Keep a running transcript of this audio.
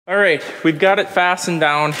All right, we've got it fastened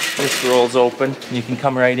down. This rolls open. You can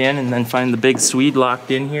come right in and then find the big Swede locked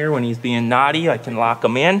in here. When he's being naughty, I can lock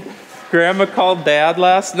him in. Grandma called Dad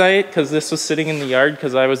last night because this was sitting in the yard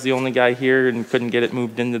because I was the only guy here and couldn't get it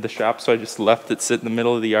moved into the shop, so I just left it sit in the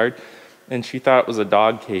middle of the yard. And she thought it was a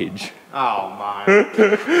dog cage. Oh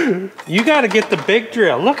my. You gotta get the big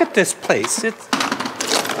drill. Look at this place.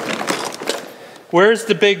 Where's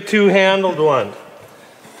the big two-handled one?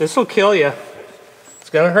 This'll kill you. It's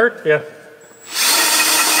gonna hurt you.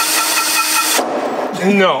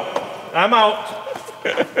 No, I'm out.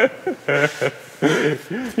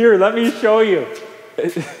 Here, let me show you.